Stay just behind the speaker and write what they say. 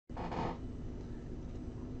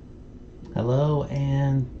Hello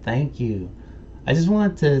and thank you. I just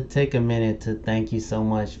want to take a minute to thank you so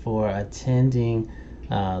much for attending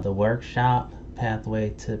the workshop Pathway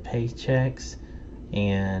to Paychecks.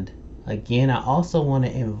 And again, I also want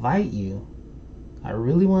to invite you, I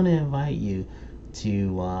really want to invite you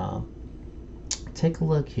to take a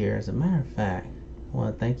look here. As a matter of fact, I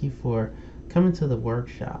want to thank you for coming to the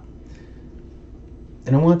workshop.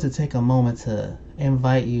 And I want to take a moment to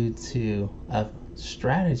invite you to a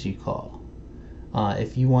strategy call.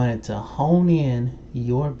 If you wanted to hone in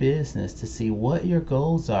your business to see what your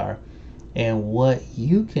goals are and what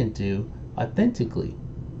you can do authentically,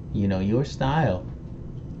 your style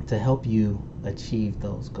to help you achieve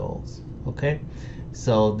those goals. Okay,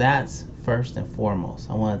 so that's first and foremost.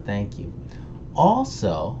 I want to thank you.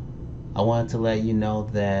 Also, I wanted to let you know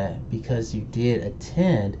that because you did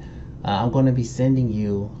attend, I'm going to be sending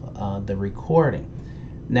you the recording.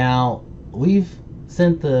 Now, we've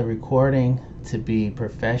sent the recording to be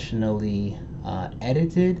professionally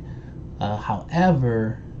edited.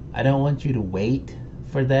 However, I don't want you to wait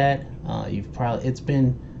for that. It's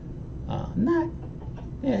been not,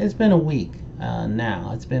 yeah, it's been a week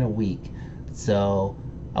now. It's been a week. So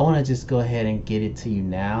I want to just go ahead and get it to you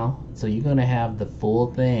now. So you're going to have the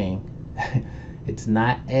full thing. It's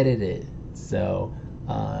not edited. So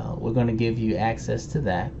we're going to give you access to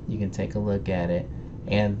that. You can take a look at it.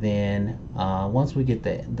 And then once we get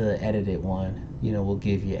the edited one, we'll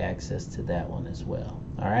give you access to that one as well.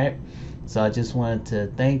 All right. So I just wanted to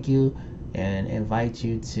thank you and invite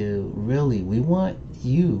you to we want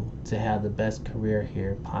you to have the best career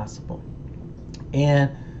here possible. And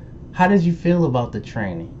how did you feel about the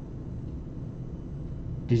training?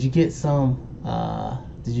 Did you get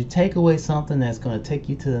did you take away something that's going to take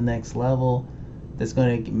you to the next level, that's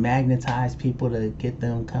going to magnetize people to get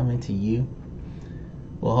them coming to you?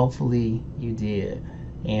 Well, hopefully you did.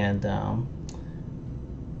 And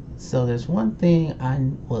so there's one thing I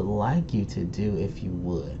would like you to do if you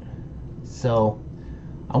would. So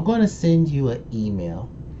I'm going to send you an email,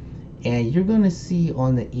 and you're going to see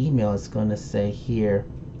on the email, it's going to say here,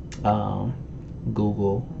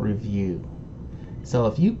 Google review. So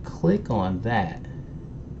if you click on that,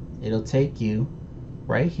 it'll take you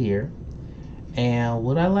right here. And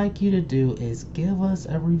what I like you to do is give us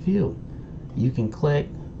a review. You can click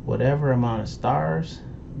whatever amount of stars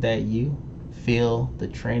that you feel the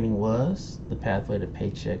training was, the Pathway to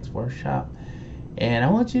Paychecks workshop. And I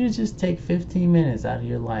want you to just take 15 minutes out of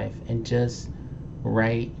your life and just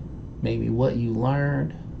write maybe what you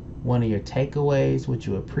learned, one of your takeaways, what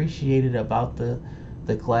you appreciated about the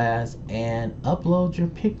class, and upload your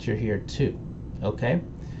picture here too. Okay?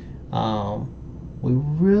 We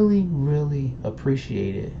really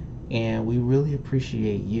appreciate it, and we really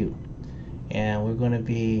appreciate you. And we're going to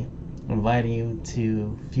be inviting you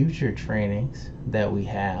to future trainings that we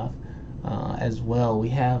have as well. We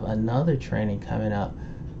have another training coming up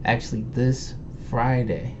actually this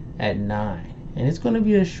Friday at 9, and it's going to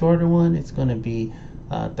be a shorter one. It's going to be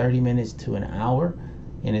 30 minutes to an hour,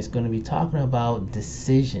 and it's going to be talking about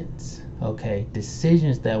decisions. Okay,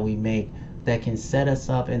 decisions that we make that can set us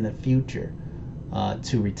up in the future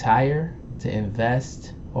to retire, to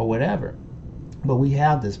invest, or whatever. But we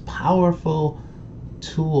have this powerful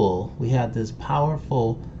tool, we have this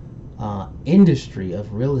powerful industry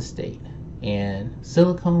of real estate, and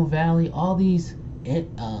Silicon Valley, all these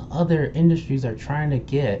other industries are trying to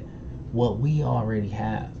get what we already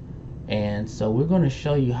have. And so we're going to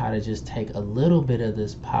show you how to just take a little bit of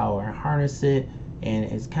this power and harness it, and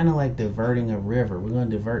it's kind of like diverting a river. We're going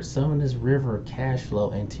to divert some of this river cash flow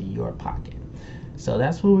into your pocket. So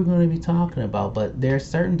that's what we're going to be talking about. But there are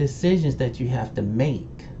certain decisions that you have to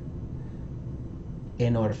make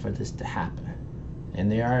in order for this to happen.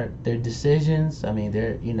 And there are decisions. I mean,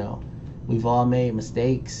 we've all made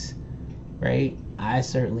mistakes, right? I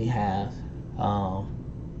certainly have.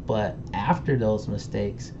 But after those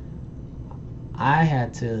mistakes, I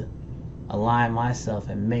had to align myself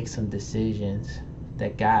and make some decisions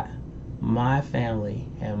that got my family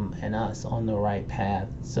and us on the right path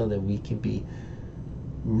so that we can be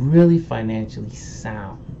really financially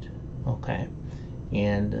sound, okay,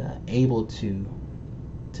 and able to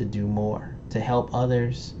do more, to help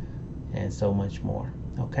others, and so much more.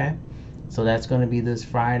 Okay, so that's going to be this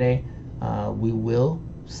Friday. We will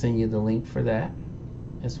send you the link for that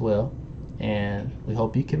as well, and we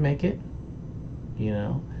hope you can make it.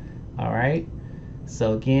 All right.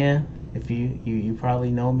 So again, if you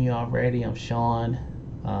probably know me already, I'm Sean,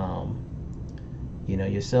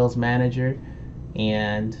 your sales manager.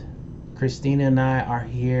 And Christina and I are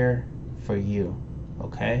here for you,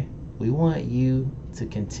 okay? We want you to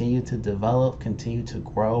continue to develop, continue to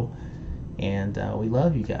grow, and we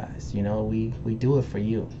love you guys. You know, we do it for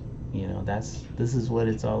you. You know, this is what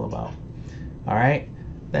it's all about. All right,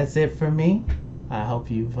 that's it for me. I hope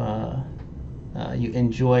you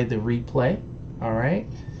enjoyed the replay. All right,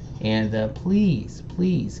 and please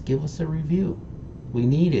give us a review. We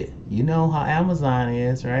need it. You know how Amazon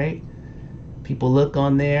is, right? People look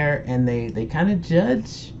on there and they kind of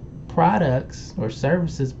judge products or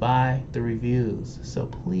services by the reviews. So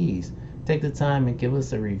please take the time and give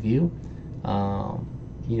us a review.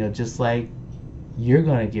 You know, just like you're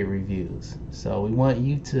going to get reviews. So we want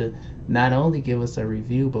you to not only give us a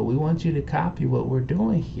review, but we want you to copy what we're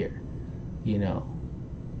doing here, you know,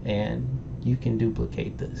 and you can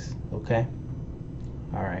duplicate this. Okay.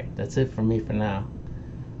 All right. That's it for me for now.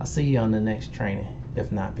 I'll see you on the next training,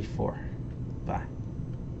 if not before. Bye.